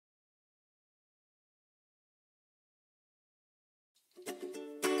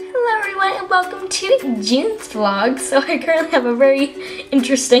everyone, and welcome to June's vlog. So I currently have a very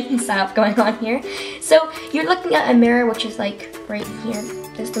interesting setup going on here. So you're looking at a mirror, which is like right here.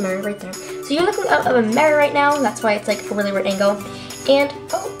 There's the mirror right there. So you're looking out of a mirror right now. That's why it's like a really weird angle. And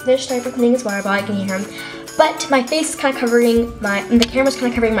oh, there's Striper cleaning his water bottle. I can hear him. But my face is kind of covering the camera's kind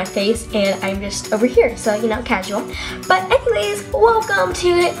of covering my face, and I'm just over here, so you know, casual. But anyways, welcome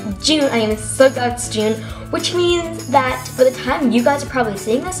to June. I am so glad it's June, which means that by the time you guys are probably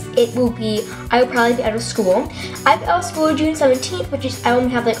seeing this, I will probably be out of school. I'll be out of school June 17th, which is I only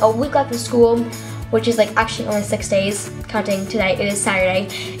have like a week left of school, which is like actually only 6 days, counting today. It is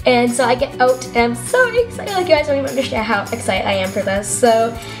Saturday, and so I get out, and I'm so excited. Like, you guys don't even understand how excited I am for this.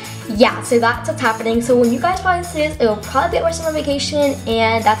 So yeah, so that's what's happening. So when you guys probably see this, it will probably be our summer vacation,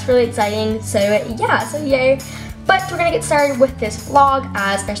 and that's really exciting. So yeah, so yay. But we're gonna get started with this vlog,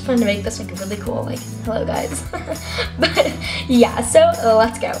 as I just planning to make this like really cool, like, hello guys. But yeah, so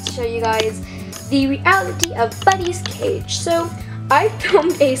let's go. Show you guys the reality of Buddy's cage. So I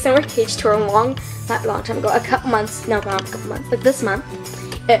filmed a summer cage tour not a long time ago, a couple months, no, not a couple months, like this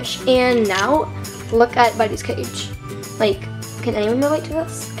month-ish. And now, look at Buddy's cage. Like, can anyone relate to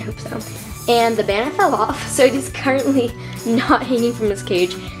this? I hope so. And the banner fell off, so he's currently not hanging from his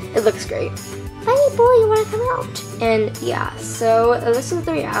cage. It looks great. Buddy boy, you wanna come out? And yeah, so this is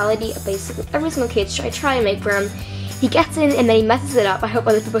the reality of basically every single cage I try and make for him. He gets in and then he messes it up. I hope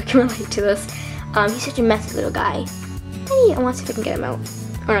other people can relate to this. He's such a messy little guy. Buddy, I wanna see if I can get him out.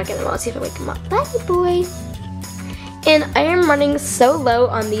 Or not get him out, let's see if I wake him up. Buddy boy. And I am running so low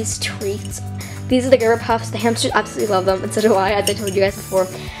on these treats. These are the Gerber Puffs. The hamsters absolutely love them, and so do I, as I told you guys before.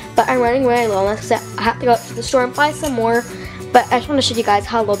 But I'm running really low on this because I have to go to the store and buy some more. But I just want to show you guys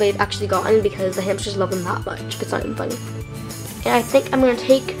how low they've actually gotten, because the hamsters love them that much. It's not even funny. And I think I'm going to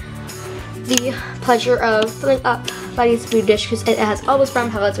take the pleasure of filling up Buddy's food dish, because it has all those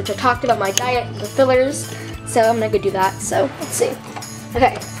brown pellets, which I talked about my diet, the fillers. So I'm going to go do that. So let's see.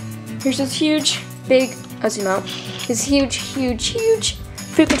 Okay, here's this huge, big, I'll zoom out. This huge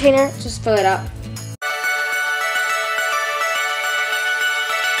food container. Just fill it up.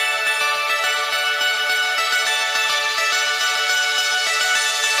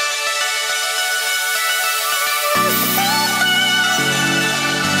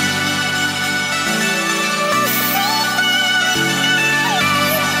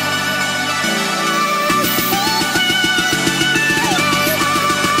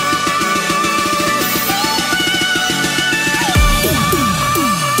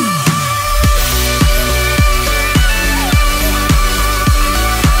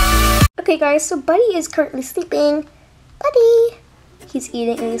 Okay guys, so Buddy is currently sleeping. Buddy! He's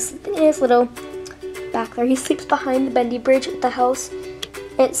eating and he's sleeping in his little back there. He sleeps behind the bendy bridge at the house.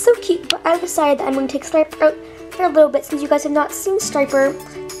 And it's so cute, but I decided that I'm going to take Striper out for a little bit, since you guys have not seen Striper.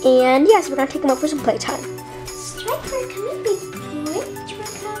 And yes, we're going to take him out for some playtime. Striper, come here, big boy. Do you want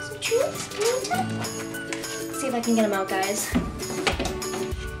to have some treats? Playtime? Let's see if I can get him out, guys.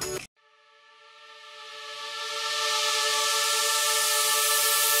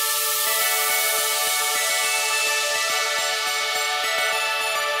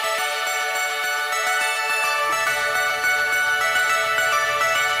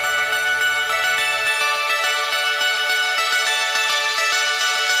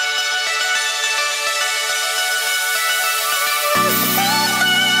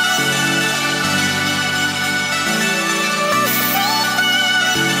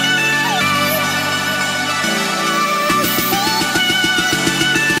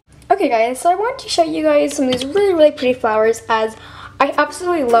 Okay guys, so I want to show you guys some of these really pretty flowers, as I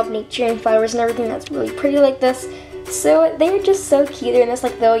absolutely love nature and flowers and everything that's really pretty like this. So they are just so cute. They're in this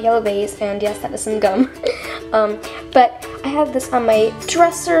like little yellow vase, and yes, that is some gum. But I have this on my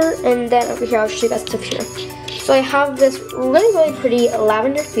dresser, and then over here I'll show you guys stuff here. So I have this really pretty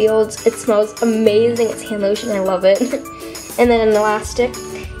lavender fields. It smells amazing. It's hand lotion, I love it. And then an elastic.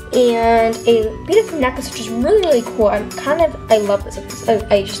 And a beautiful necklace, which is really cool. I love this.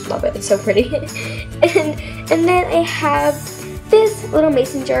 I just love it. It's so pretty. and then I have this little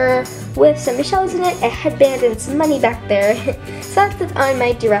mason jar with some shells in it, a headband, and some money back there. So that's on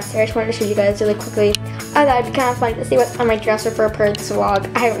my dresser. I just wanted to show you guys really quickly. I thought it'd be kind of fun to see what's on my dresser for a part of this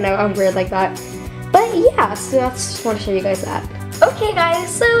vlog. I don't know, I'm weird like that. But yeah, so I just want to show you guys that. Okay guys,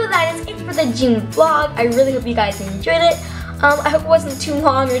 so that is it for the June vlog. I really hope you guys enjoyed it. I hope it wasn't too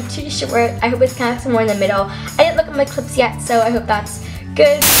long or too short. I hope it's kind of somewhere in the middle. I didn't look at my clips yet, so I hope that's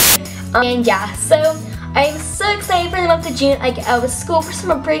good. And yeah, so I'm so excited for the month of June. I get out of school for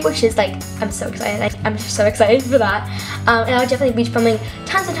summer break, which is like, I'm so excited. I'm just so excited for that. And I'll definitely be filming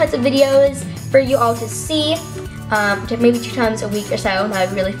tons and tons of videos for you all to see. maybe 2 times a week or so. That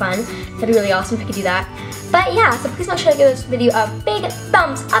would be really fun. That'd be really awesome if I could do that. But yeah, so please make sure to give this video a big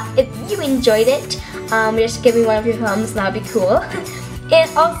thumbs up if you enjoyed it. Just give me one of your thumbs, that would be cool. And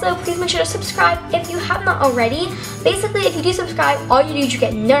also, please make sure to subscribe if you have not already. Basically, if you do subscribe, all you do is you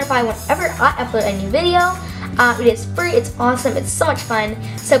get notified whenever I upload a new video. It is free, it's awesome, it's so much fun.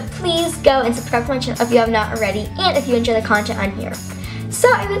 So please go and subscribe to my channel if you have not already, and if you enjoy the content on here. So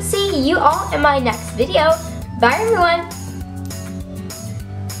I will see you all in my next video. Bye everyone!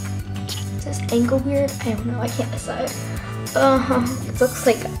 Is this angle weird? I don't know, I can't decide. It looks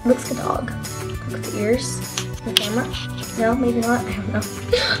like a dog. Look at the ears. The camera? No, maybe not. I don't know.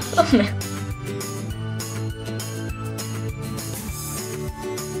 Oh man.